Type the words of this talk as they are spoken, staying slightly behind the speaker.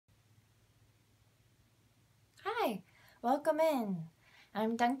Welcome in.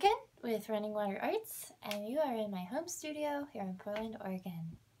 I'm Duncan with Running Water Arts, and you are in my home studio here in Portland,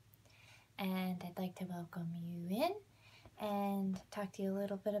 Oregon. And I'd like to welcome you in and talk to you a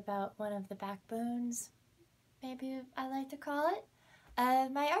little bit about one of the backbones, maybe I like to call it,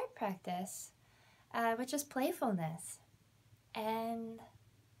 of my art practice, which is playfulness. And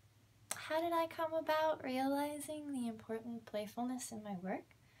how did I come about realizing the important playfulness in my work?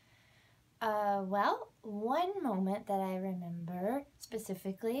 Well, one moment that I remember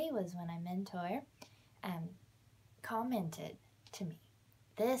specifically was when a mentor commented to me,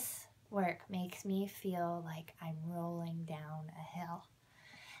 "This work makes me feel like I'm rolling down a hill."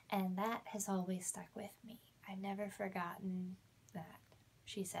 And that has always stuck with me. I've never forgotten that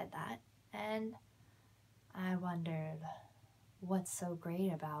she said that. And I wondered, what's so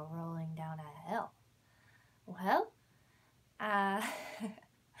great about rolling down a hill? Well,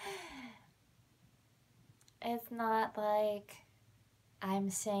 it's not like I'm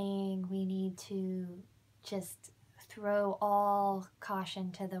saying we need to just throw all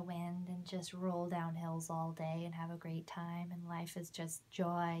caution to the wind and just roll down hills all day and have a great time and life is just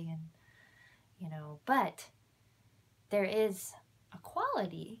joy and, but there is a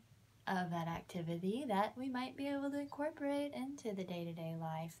quality of that activity that we might be able to incorporate into the day-to-day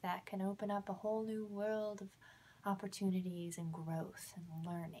life that can open up a whole new world of opportunities and growth and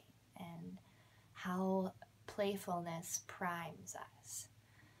learning, and how playfulness primes us.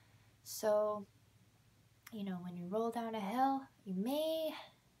 So, when you roll down a hill, you may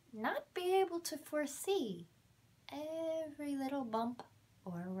not be able to foresee every little bump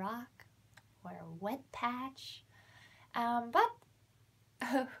or rock or wet patch, but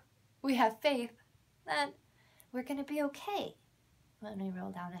we have faith that we're going to be okay when we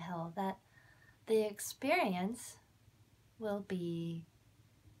roll down a hill, that the experience will be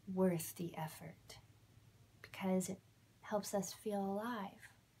worth the effort because it helps us feel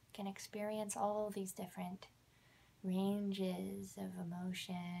alive, can experience all these different ranges of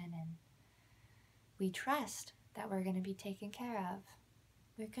emotion, and we trust that we're going to be taken care of.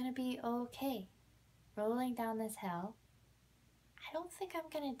 We're going to be okay. Rolling down this hill, I don't think I'm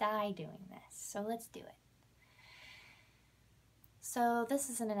going to die doing this, so let's do it. So this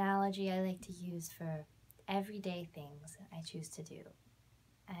is an analogy I like to use for everyday things I choose to do.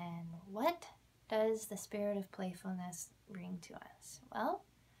 And what does the spirit of playfulness bring to us? Well,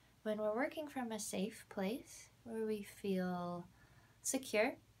 when we're working from a safe place where we feel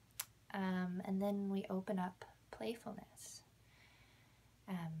secure, and then we open up playfulness.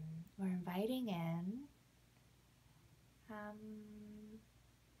 We're inviting in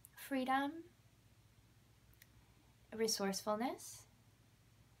freedom, resourcefulness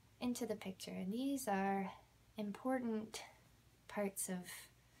into the picture. And these are important parts of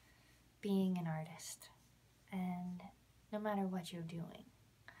being an artist, and no matter what you're doing.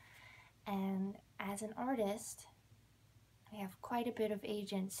 And as an artist, we have quite a bit of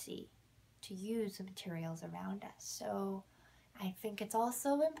agency to use the materials around us. So I think it's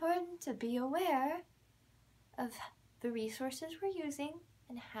also important to be aware of the resources we're using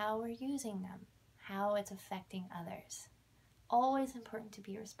and how we're using them, how it's affecting others. Always important to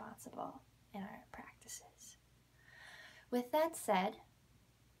be responsible in our practices. With that said,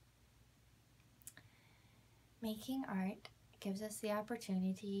 making art gives us the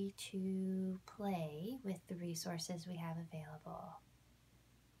opportunity to play with the resources we have available.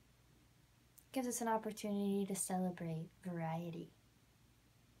 Gives us an opportunity to celebrate variety.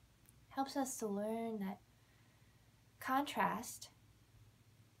 Helps us to learn that contrast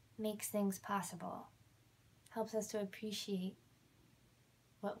makes things possible. Helps us to appreciate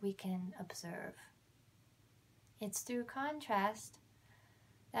what we can observe. It's through contrast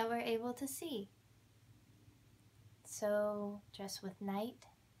that we're able to see. So just with night,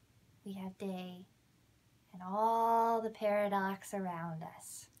 we have day and all the paradox around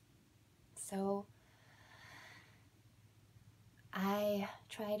us. So I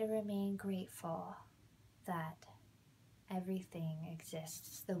try to remain grateful that everything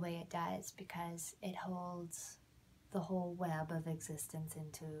exists the way it does, because it holds the whole web of existence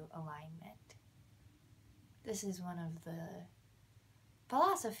into alignment. This is one of the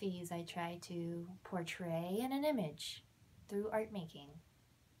philosophies I try to portray in an image through art making.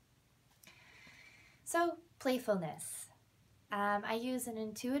 So, playfulness. I use an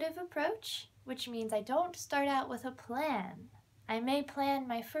intuitive approach, which means I don't start out with a plan. I may plan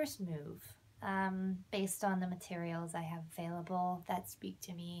my first move based on the materials I have available that speak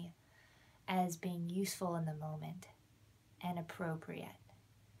to me as being useful in the moment and appropriate.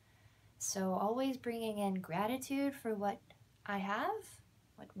 So always bringing in gratitude for what I have,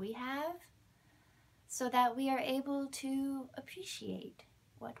 what we have, so that we are able to appreciate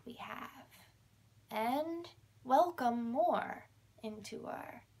what we have and welcome more into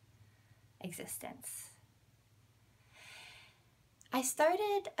our existence. I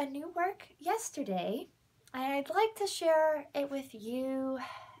started a new work yesterday, and I'd like to share it with you,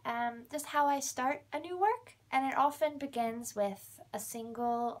 just how I start a new work, and it often begins with a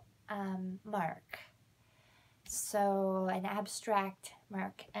single mark, so an abstract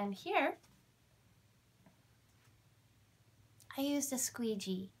mark. And here I used a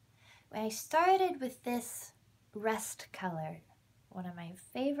squeegee. I started with this rust color, one of my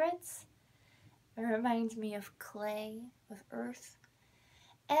favorites. It reminds me of clay, of earth.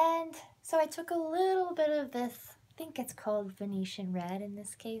 And so I took a little bit of this, I think it's called Venetian red in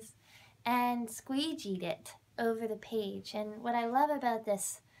this case, and squeegeed it over the page. And what I love about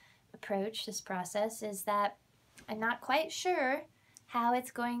this approach, this process, is that I'm not quite sure how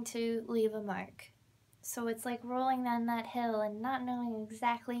it's going to leave a mark. So it's like rolling down that hill and not knowing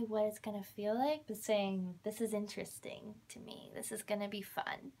exactly what it's going to feel like, but saying, this is interesting to me, this is going to be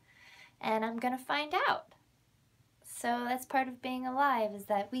fun, and I'm going to find out. So that's part of being alive, is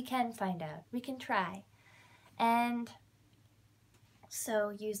that we can find out, we can try. And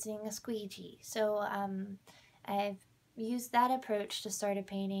so using a squeegee. So I've used that approach to start a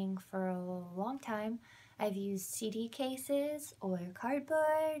painting for a long time. I've used CD cases or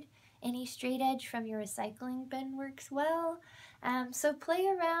cardboard. Any straight edge from your recycling bin works well. So play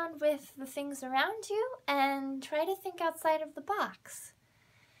around with the things around you and try to think outside of the box.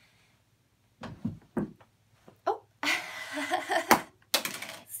 Oh!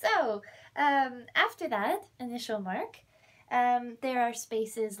 So, after that initial mark, there are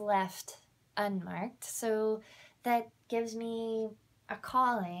spaces left unmarked, so that gives me a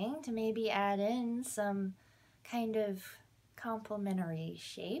calling to maybe add in some kind of complementary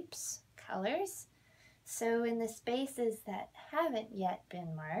shapes, colors. So in the spaces that haven't yet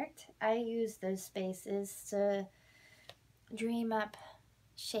been marked, I use those spaces to dream up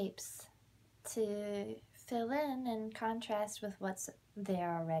shapes to fill in and contrast with what's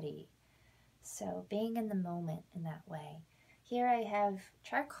there already. So being in the moment in that way. Here I have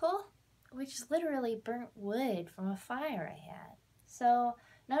charcoal, which is literally burnt wood from a fire I had. So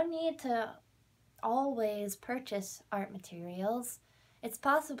no need to always purchase art materials. It's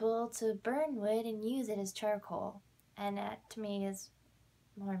possible to burn wood and use it as charcoal, and that to me is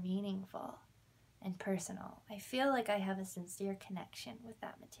more meaningful and personal. I feel like I have a sincere connection with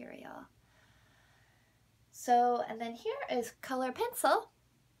that material. So, and then here is color pencil,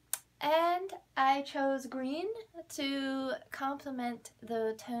 and I chose green to complement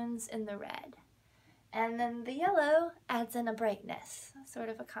the tones in the red. And then the yellow adds in a brightness, sort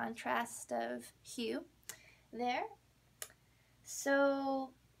of a contrast of hue there.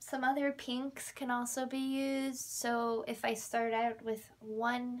 So some other pinks can also be used. So if I start out with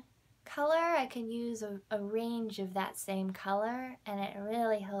one color, I can use a range of that same color, and it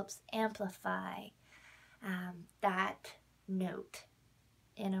really helps amplify that note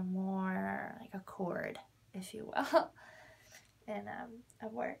in a more like a chord, if you will, in a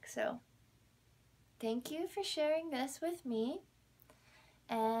work. So thank you for sharing this with me,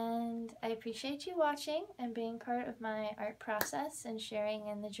 and I appreciate you watching and being part of my art process and sharing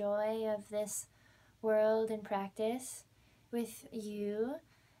in the joy of this world and practice with you.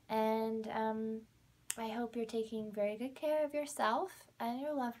 And I hope you're taking very good care of yourself and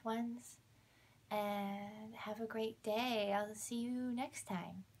your loved ones, and have a great day. I'll see you next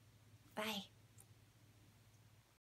time. Bye.